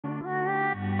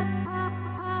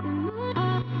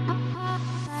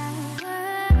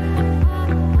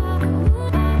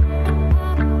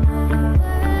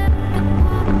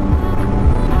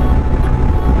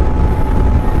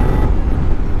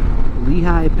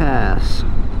Pass.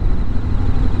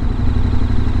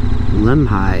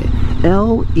 Lemhi,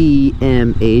 L-E-M-H-I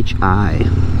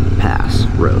Pass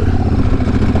Road.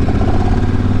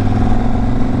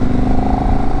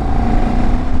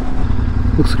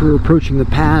 Looks like we're approaching the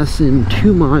pass in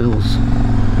 2 miles.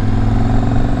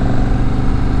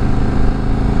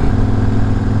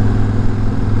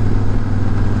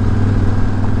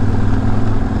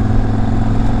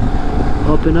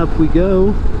 Up and up we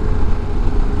go.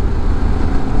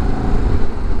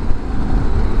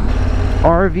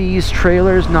 RVs,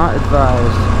 trailers not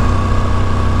advised.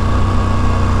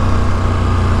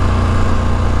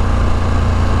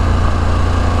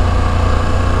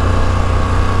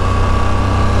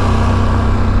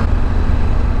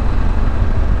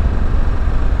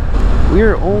 We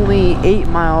are only 8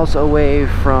 miles away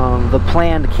from the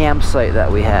planned campsite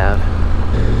that we have.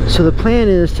 So the plan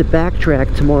is to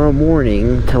backtrack tomorrow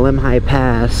morning to Lemhi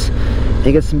Pass and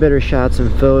get some better shots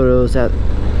and photos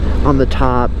on the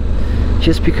top,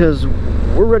 just because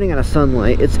we're running out of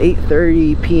sunlight. It's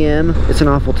 8:30 p.m. It's an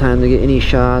awful time to get any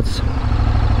shots.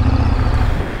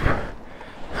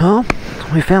 Well,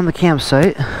 we found the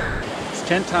campsite. It's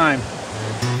tent time.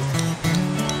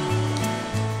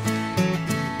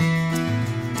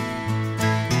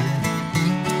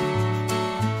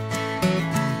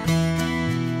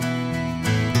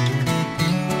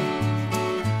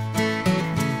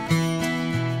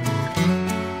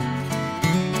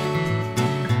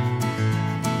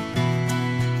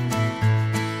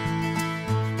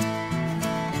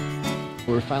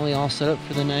 We're finally all set up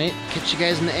for the night. Catch you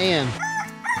guys in the AM.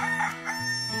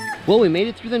 Well, we made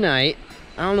it through the night.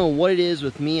 I don't know what it is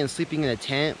with me and sleeping in a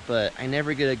tent, but I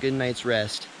never get a good night's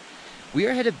rest. We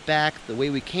are headed back the way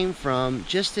we came from,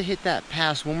 just to hit that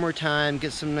pass one more time,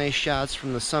 get some nice shots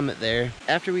from the summit there.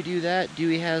 After we do that,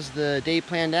 Dewey has the day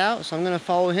planned out, so I'm gonna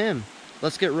follow him.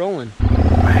 Let's get rolling.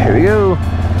 Here we go.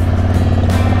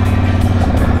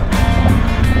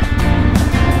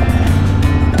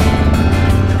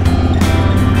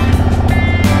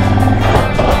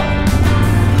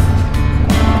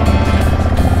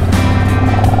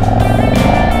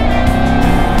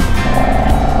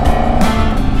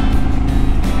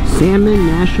 Salmon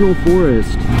National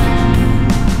Forest.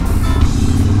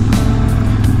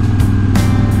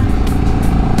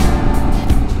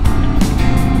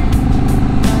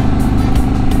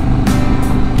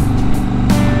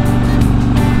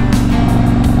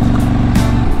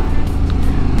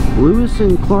 Lewis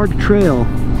and Clark Trail.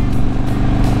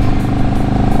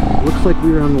 Looks like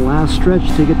we are on the last stretch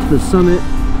to get to the summit.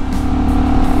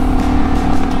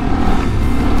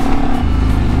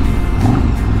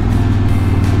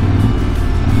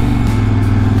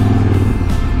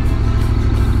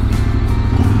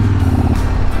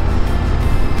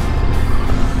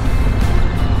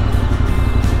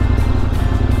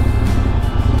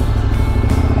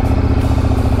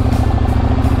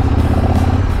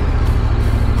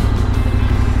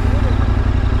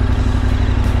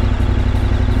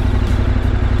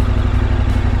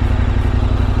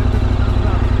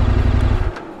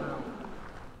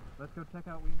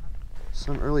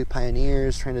 Some early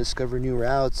pioneers trying to discover new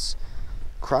routes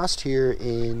crossed here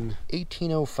in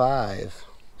 1805.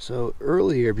 So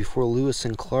earlier, before Lewis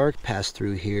and Clark passed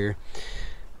through here,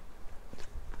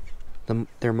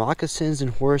 their moccasins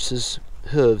and horses'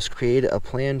 hooves created a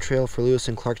planned trail for Lewis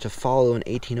and Clark to follow in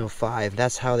 1805.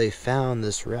 That's how they found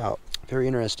this route. Very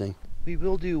interesting. We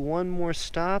will do one more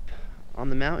stop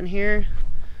on the mountain here.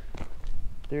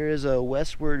 There is a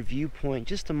Westward Viewpoint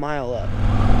just a mile up.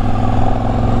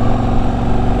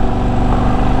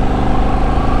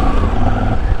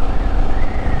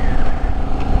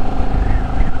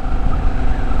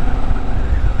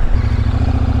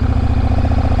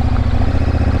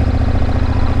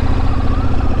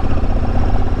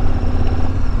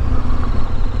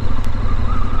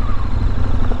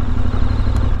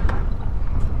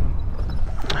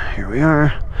 Here we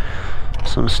are.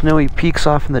 Some snowy peaks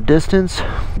off in the distance.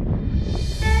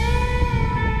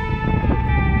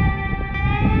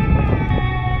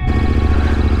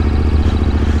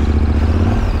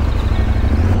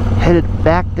 Headed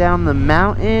back down the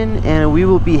mountain, and we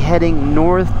will be heading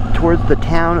north towards the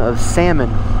town of Salmon.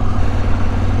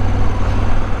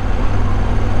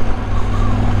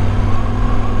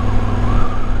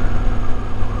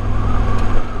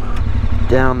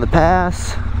 Down the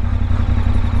pass.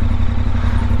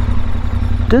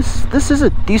 This is a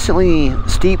decently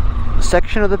steep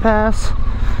section of the pass.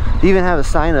 They even have a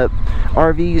sign up,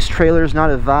 RVs, trailers not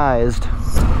advised.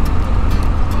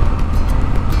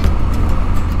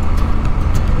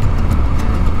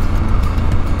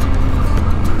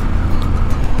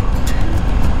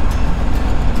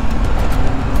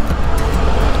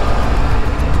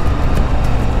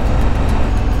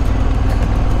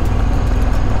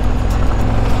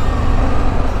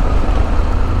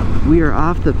 we are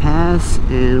off the pass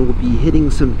and we'll be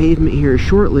hitting some pavement here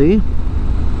shortly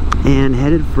and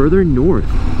headed further north.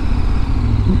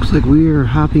 Looks like we are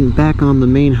hopping back on the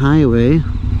main highway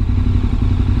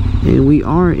and we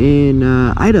are in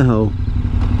Idaho.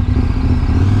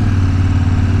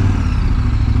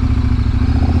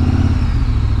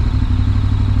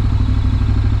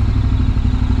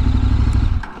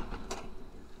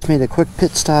 Made a quick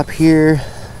pit stop here.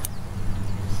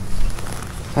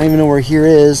 I don't even know where here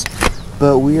is,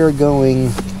 but we are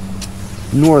going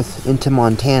north into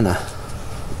Montana.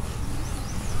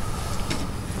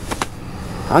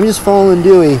 I'm just following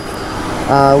Dewey.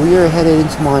 We are headed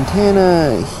into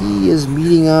Montana. He is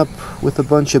meeting up with a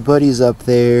bunch of buddies up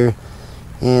there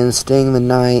and staying the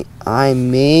night. I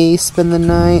may spend the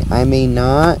night, I may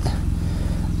not.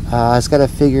 I just gotta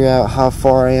figure out how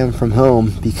far I am from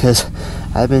home because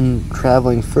I've been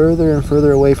traveling further and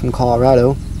further away from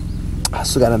Colorado. I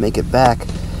still gotta make it back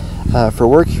for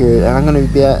work here, and I'm gonna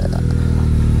be at,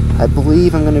 I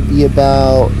believe I'm gonna be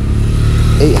about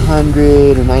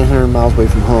 800 or 900 miles away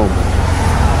from home.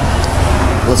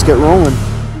 Let's get rolling.